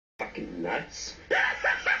Fucking nuts.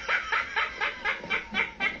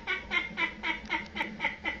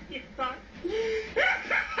 You thought.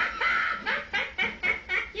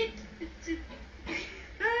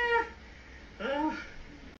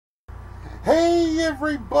 Hey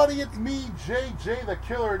everybody, it's me, JJ the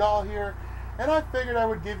Killer Doll here, and I figured I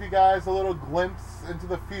would give you guys a little glimpse into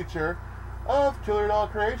the future of Killer Doll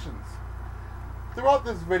Kreations. Throughout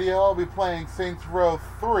this video, I'll be playing Saints Row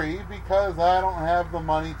 3 because I don't have the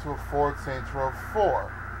money to afford Saints Row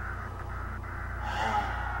 4.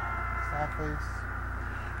 Sad face.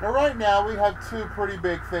 Now right now, we have two pretty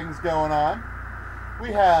big things going on.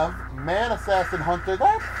 We have Man Assassin Hunter.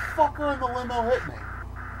 That fucker in the limo hit me.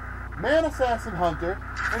 Man Assassin Hunter,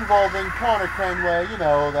 involving Connor Kenway, you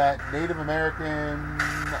know, that Native American,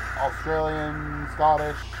 Australian,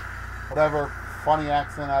 Scottish, whatever funny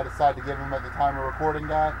accent I decide to give him at the time of recording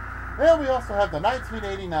guy. And we also have the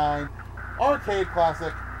 1989 arcade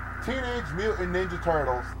classic, Teenage Mutant Ninja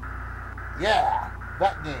Turtles. Yeah,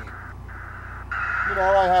 that game. You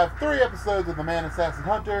know, I have 3 episodes of the Man Assassin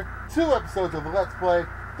Hunter, 2 episodes of the Let's Play.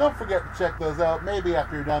 Don't forget to check those out, maybe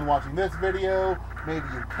after you're done watching this video. Maybe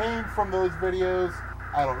you came from those videos.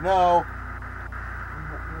 I don't know.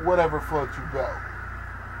 Whatever floats your boat.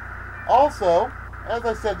 Also, as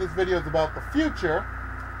I said, this video is about the future.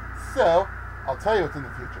 So, I'll tell you what's in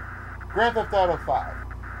the future. Grand Theft Auto 5,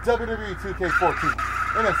 WWE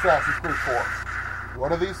 2K14, and Assassin's Creed 4. What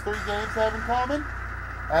do these 3 games have in common?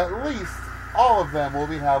 At least, all of them will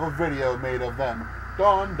have a video made of them.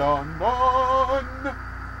 Dun dun dun!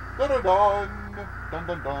 Dun dun dun! Dun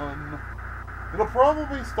dun dun! It'll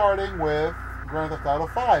probably be starting with Grand Theft Auto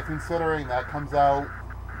 5, considering that comes out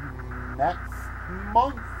next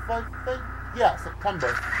month, I think. Yeah,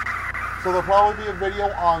 September. So there'll probably be a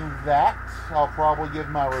video on that. I'll probably give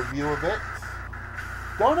my review of it.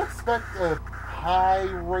 Don't expect a high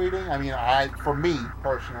rating. I mean, for me,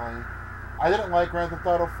 personally, I didn't like Grand Theft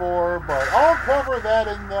Auto 4, but I'll cover that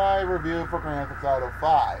in my review for Grand Theft Auto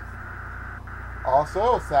 5.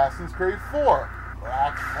 Also, Assassin's Creed 4,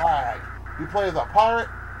 Black Flag. You play as a pirate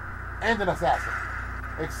and an assassin.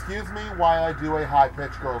 Excuse me while I do a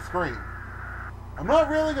high-pitched girl scream. I'm not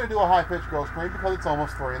really going to do a high-pitched girl scream because it's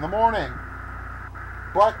almost 3 in the morning.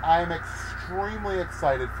 But I'm extremely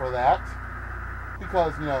excited for that.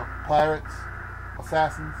 Because, you know, pirates,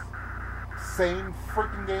 assassins, same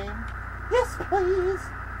freaking game. Yes, please!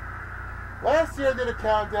 Last year I did a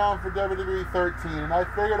countdown for WWE 13, and I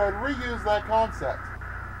figured I'd reuse that concept.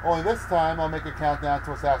 Only this time, I'll make a countdown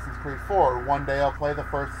to Assassin's Creed 4. One day I'll play the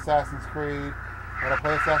first Assassin's Creed, then I'll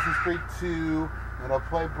play Assassin's Creed 2, then I'll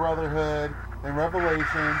play Brotherhood, then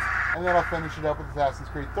Revelations, and then I'll finish it up with Assassin's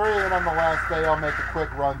Creed 3, and on the last day I'll make a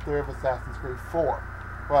quick run-through of Assassin's Creed 4.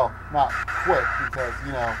 Well, not quick, because,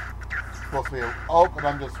 you know, it's supposed to be a... Oh, and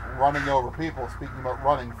I'm just running over people, speaking about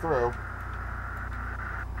running through.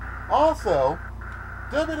 Also,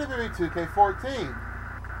 WWE 2K14.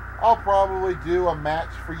 I'll probably do a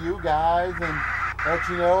match for you guys and let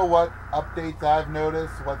you know what updates I've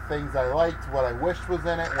noticed, what things I liked, what I wished was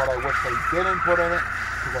in it, what I wish they didn't put in it.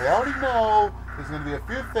 Because I already know there's going to be a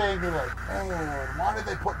few things that are like, man, why did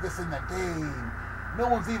they put this in the game? No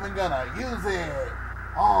one's even going to use it.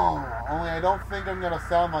 Oh, only I don't think I'm going to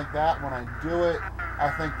sound like that when I do it.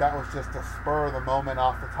 I think that was just a spur of the moment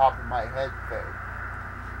off the top of my head thing.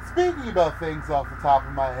 Speaking about things off the top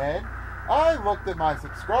of my head, I looked at my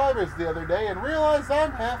subscribers the other day and realized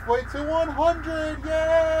I'm halfway to 100,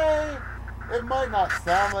 yay! It might not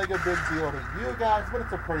sound like a big deal to you guys, but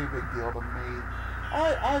it's a pretty big deal to me.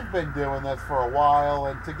 I've been doing this for a while,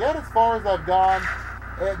 and to get as far as I've gone,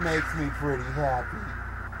 it makes me pretty happy.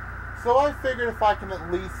 So I figured if I can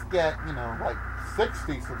at least get, you know, like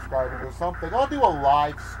 60 subscribers or something, I'll do a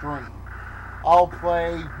live stream. I'll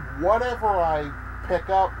play whatever I pick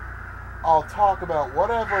up. I'll talk about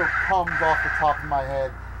whatever comes off the top of my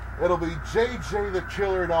head. It'll be JJ the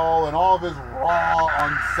Killer Doll and all of his raw,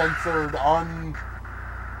 uncensored,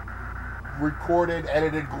 unrecorded,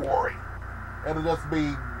 edited glory. It'll just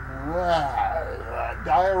be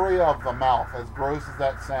diarrhea of the mouth, as gross as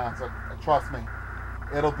that sounds. Trust me,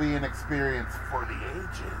 it'll be an experience for the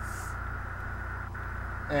ages.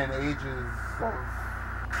 And ages of...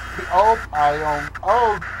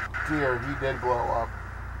 Oh dear, he did blow up.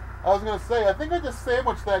 I was going to say, I think I just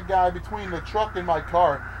sandwiched that guy between the truck and my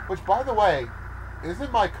car, which, by the way,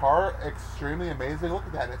 isn't my car extremely amazing? Look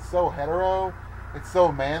at that. It's so hetero. It's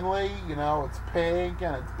so manly. You know, it's pink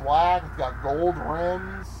and it's black. It's got gold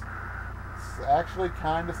rims. It's actually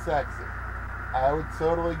kind of sexy. I would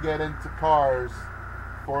totally get into cars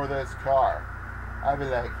for this car. I'd be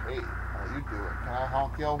like, hey, how you doing? Can I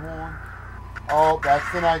honk your horn? Oh, that's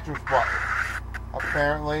the nitrous button.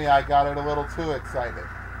 Apparently, I got it a little too excited.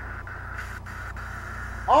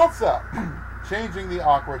 Also, changing the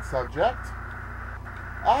awkward subject,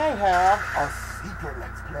 I have a secret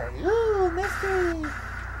Let's Play. Ooh, mystery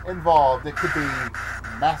involved. It could be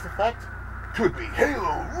Mass Effect, could be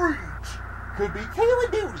Halo Reach, could be Call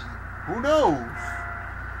of Duty. Who knows?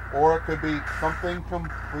 Or it could be something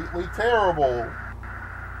completely terrible,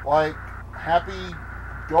 like Happy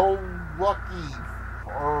Go Lucky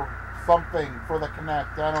or something for the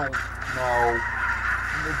Kinect. I don't know.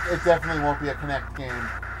 It definitely won't be a Kinect game.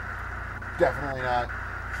 Definitely not.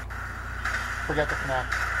 Forget the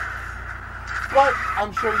Kinect. But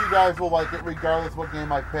I'm sure you guys will like it regardless what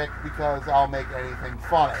game I pick, because I'll make anything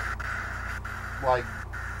funny. Like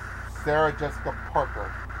Sarah Jessica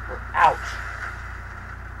Parker. Ouch!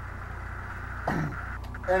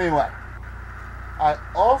 Anyway, I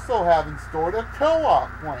also have in store a co-op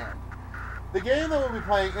plan. The game that we'll be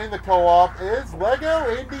playing in the co-op is Lego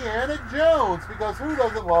Indiana Jones, because who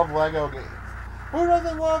doesn't love Lego games? Who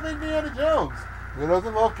doesn't love Indiana Jones? Who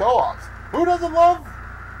doesn't love co-ops? Who doesn't love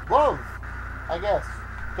I guess,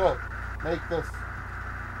 to make this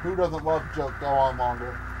who doesn't love joke go on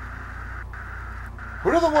longer.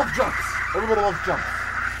 Who doesn't love jumps? Everybody loves jumps.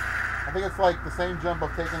 I think it's like the same jump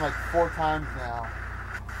I've taken like 4 times now.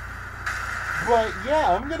 But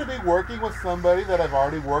yeah, I'm going to be working with somebody that I've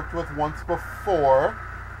already worked with once before.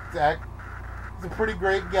 Zach is a pretty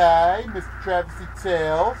great guy, Mr. Travis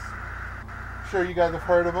Tales. I'm sure you guys have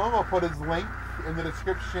heard of him. I'll put his link in the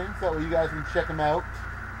description so that you guys can check him out.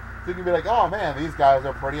 So you can be like, oh man, these guys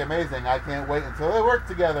are pretty amazing. I can't wait until they work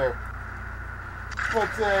together. But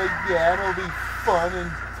yeah, it'll be fun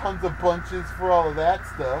and tons of bunches for all of that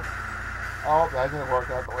stuff. Oh, that didn't work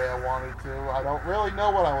out the way I wanted to. I don't really know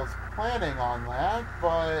what I was planning on that,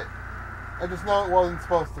 but I just know it wasn't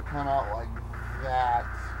supposed to come out like that.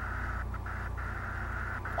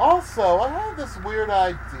 Also, I have this weird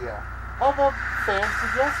idea of a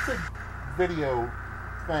fan-suggested video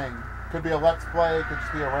thing. Could be a Let's Play, could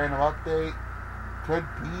just be a random update, could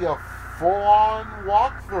be a full-on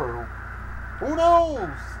walkthrough. Who knows?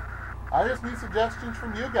 I just need suggestions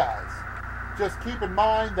from you guys. Just keep in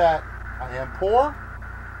mind that I am poor,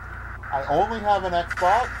 I only have an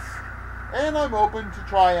Xbox, and I'm open to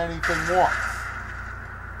try anything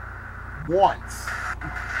once.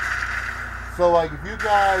 So like, if you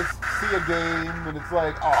guys see a game and it's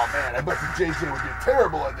like, oh man, I bet you JJ would do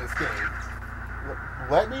terrible at this game,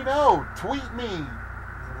 let me know. Tweet me.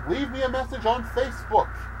 Leave me a message on Facebook.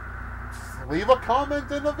 Just leave a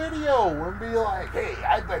comment in the video and be like, hey,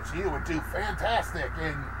 I bet you would do fantastic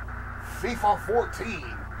in FIFA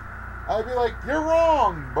 14. I'd be like, you're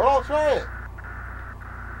wrong, but I'll try it.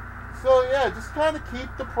 So yeah, just kind of keep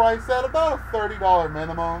the price at about a $30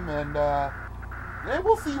 minimum, and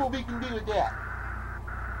we'll see what we can do with that.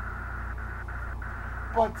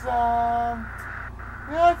 But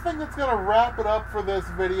yeah, I think that's going to wrap it up for this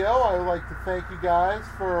video. I would like to thank you guys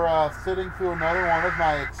for sitting through another one of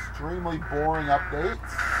my extremely boring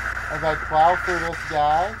updates as I plow through this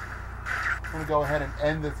guy. I'm going to go ahead and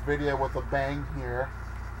end this video with a bang here.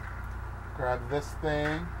 Grab this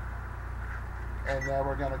thing, and then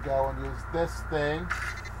we're going to go and use this thing.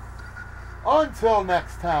 Until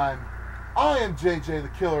next time, I am JJ the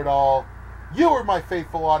Killer Doll. You are my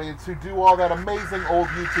faithful audience who do all that amazing old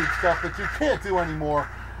YouTube stuff that you can't do anymore,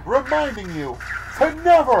 reminding you to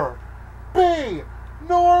never be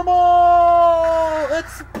normal!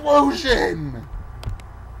 Explosion!